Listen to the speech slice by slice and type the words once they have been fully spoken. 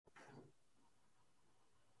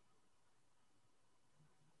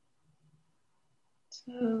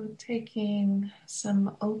So, taking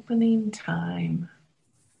some opening time,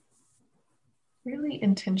 really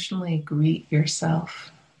intentionally greet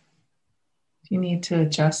yourself. If you need to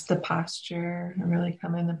adjust the posture and really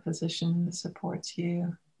come in a position that supports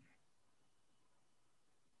you,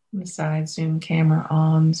 decide Zoom camera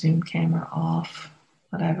on, Zoom camera off,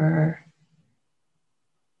 whatever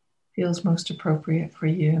feels most appropriate for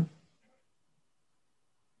you.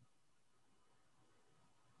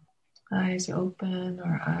 Eyes open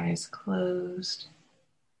or eyes closed.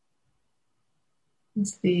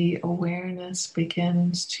 As the awareness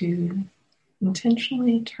begins to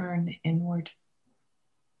intentionally turn inward.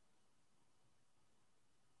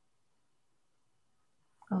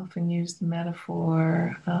 I often use the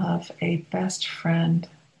metaphor of a best friend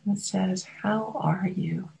that says, "How are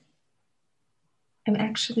you?" and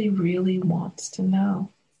actually really wants to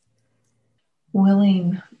know.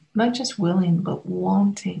 Willing, not just willing, but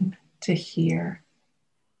wanting to hear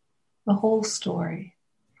the whole story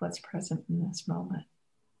of what's present in this moment.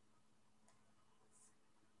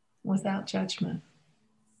 Without judgment,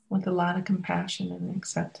 with a lot of compassion and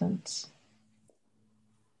acceptance.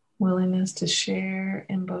 Willingness to share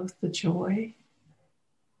in both the joy,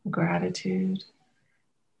 gratitude,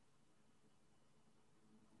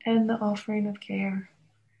 and the offering of care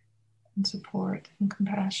and support and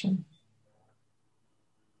compassion.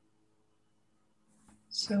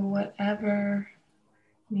 So whatever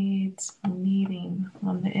needs meeting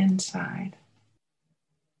on the inside,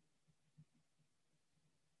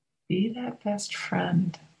 be that best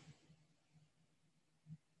friend.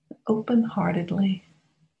 Open-heartedly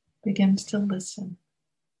begins to listen.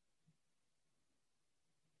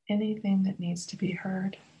 Anything that needs to be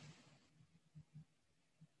heard.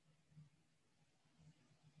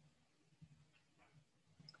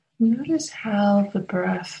 Notice how the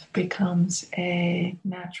breath becomes a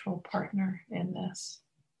natural partner in this.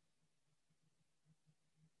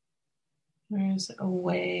 There's a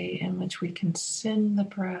way in which we can send the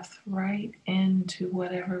breath right into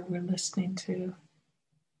whatever we're listening to.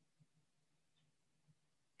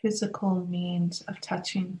 Physical means of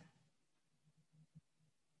touching.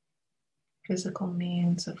 Physical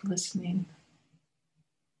means of listening.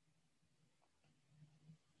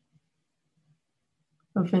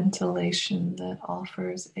 A ventilation that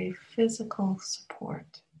offers a physical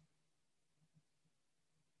support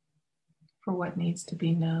for what needs to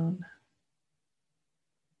be known.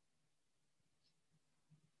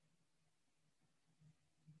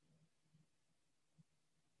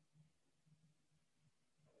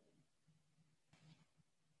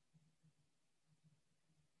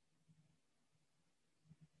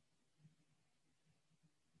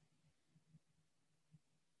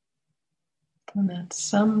 And at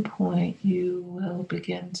some point, you will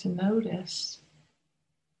begin to notice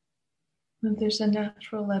that there's a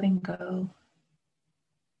natural letting go,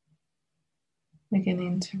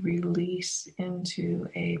 beginning to release into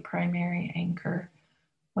a primary anchor,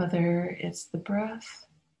 whether it's the breath,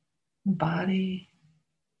 the body,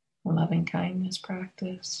 loving kindness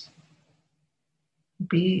practice.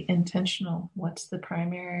 Be intentional. What's the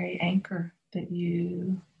primary anchor that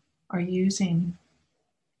you are using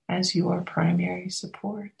as your primary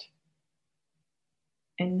support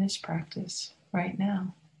in this practice right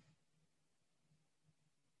now?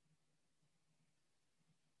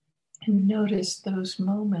 And notice those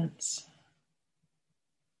moments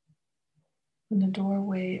when the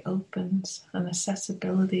doorway opens, an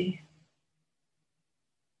accessibility,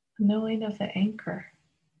 knowing of the anchor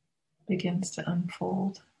begins to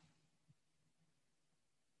unfold.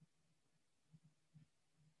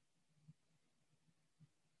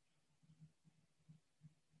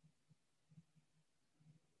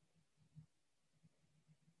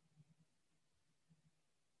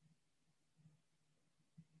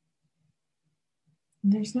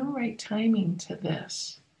 And there's no right timing to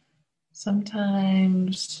this.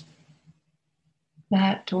 Sometimes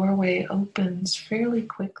that doorway opens fairly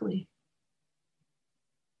quickly,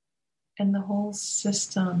 and the whole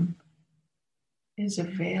system is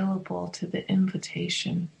available to the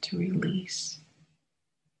invitation to release,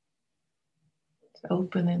 to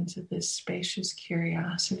open into this spacious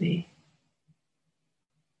curiosity.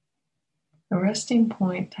 A resting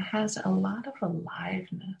point that has a lot of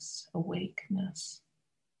aliveness, awakeness,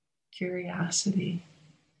 curiosity,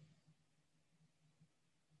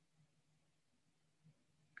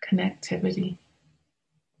 connectivity.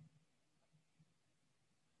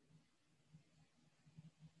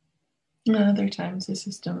 And other times the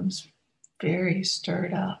system's very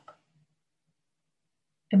stirred up.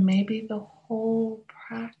 And maybe the whole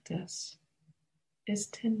practice is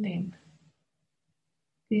tending,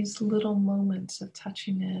 these little moments of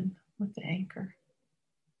touching in with the anchor.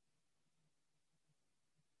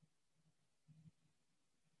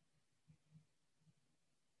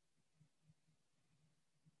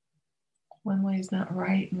 One way is not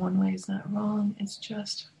right and one way is not wrong. It's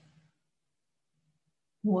just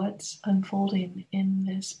what's unfolding in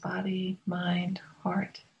this body, mind,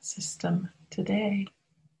 heart system today.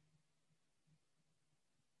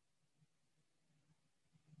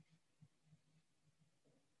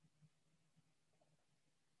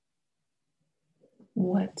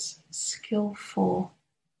 What's skillful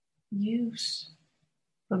use,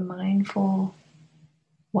 the mindful,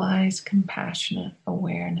 wise, compassionate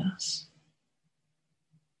awareness.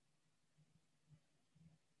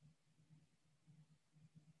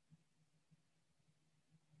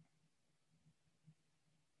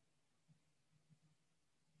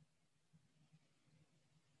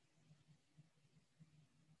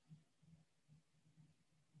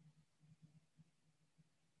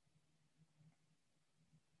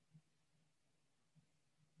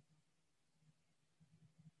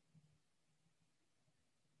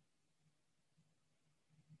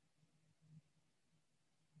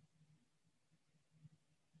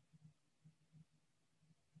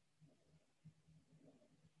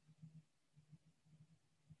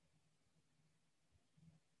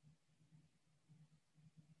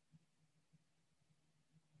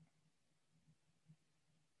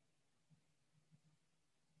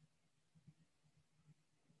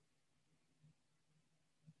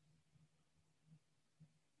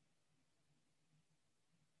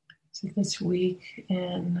 So this week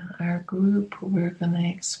in our group, we're going to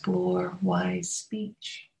explore wise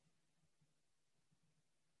speech.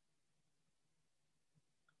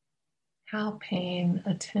 How paying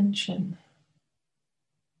attention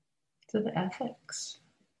to the ethics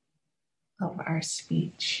of our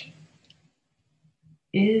speech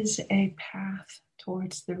is a path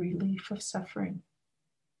towards the relief of suffering,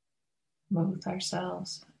 both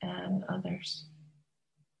ourselves and others.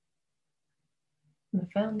 And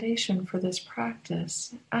the foundation for this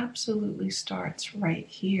practice absolutely starts right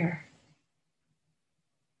here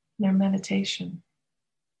in our meditation.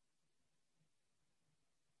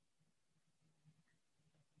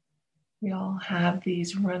 We all have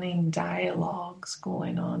these running dialogues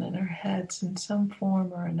going on in our heads in some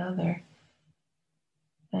form or another.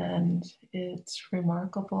 And it's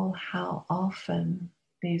remarkable how often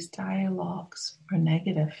these dialogues are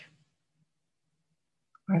negative,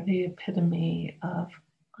 are the epitome of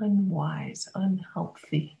unwise,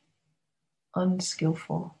 unhealthy,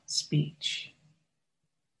 unskillful speech.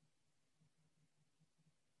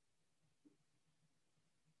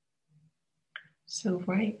 So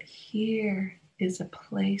right here is a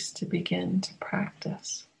place to begin to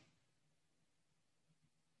practice.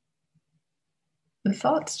 The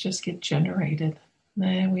thoughts just get generated.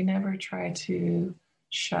 And we never try to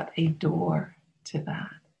shut a door to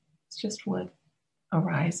that. It's just what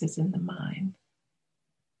arises in the mind.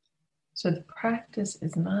 So the practice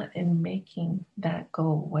is not in making that go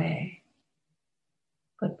away,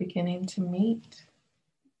 but beginning to meet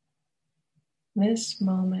this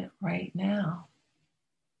moment right now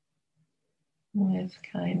with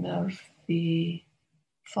kind of the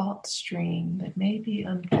thought stream that may be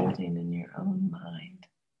unfolding in your own mind.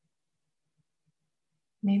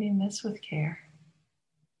 Meeting this with care,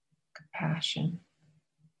 compassion,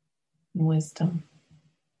 and wisdom.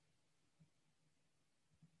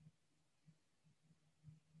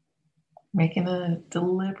 Making a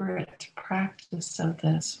deliberate practice of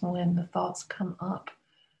this when the thoughts come up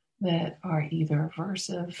that are either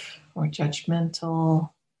aversive or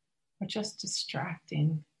judgmental or just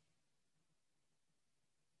distracting.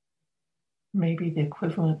 Maybe the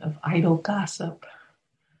equivalent of idle gossip,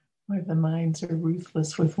 where the minds are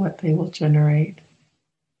ruthless with what they will generate.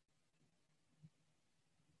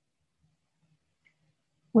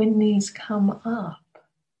 When these come up,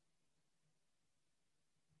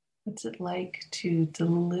 what's it like to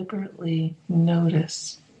deliberately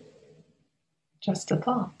notice just a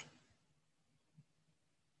thought?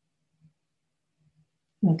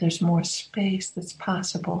 That there's more space that's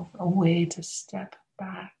possible, a way to step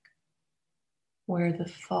back where the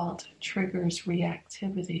thought triggers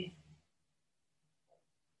reactivity.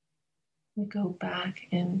 We go back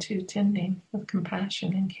into tending with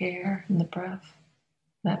compassion and care and the breath,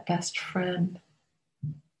 that best friend,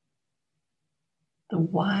 the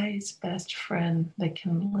wise best friend that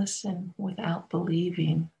can listen without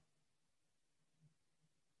believing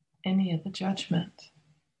any of the judgment.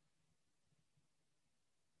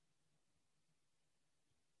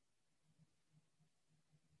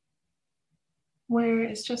 Where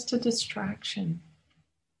it's just a distraction,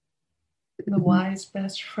 The wise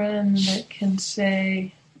best friend that can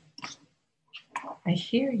say, I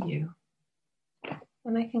hear you.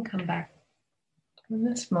 And I can come back in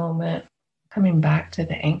this moment, coming back to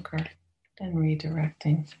the anchor and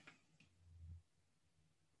redirecting.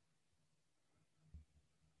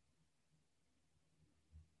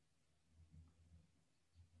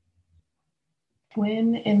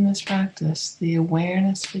 When in this practice the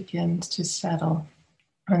awareness begins to settle,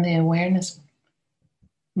 and the awareness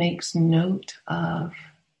makes note of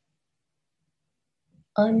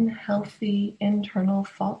unhealthy internal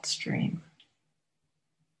thought stream,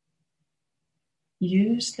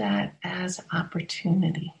 use that as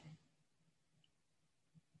opportunity.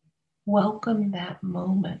 Welcome that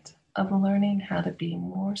moment of learning how to be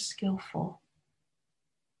more skillful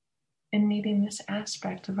in meeting this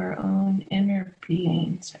aspect of our own inner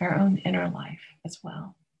beings, our own inner life as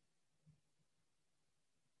well.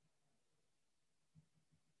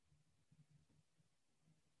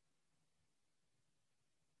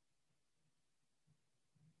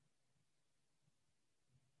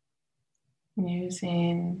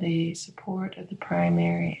 Using the support of the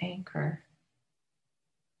primary anchor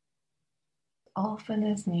often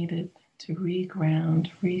is needed to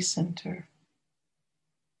reground, recenter,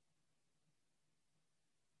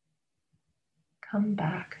 come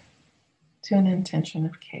back to an intention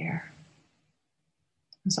of care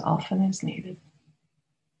as often as needed.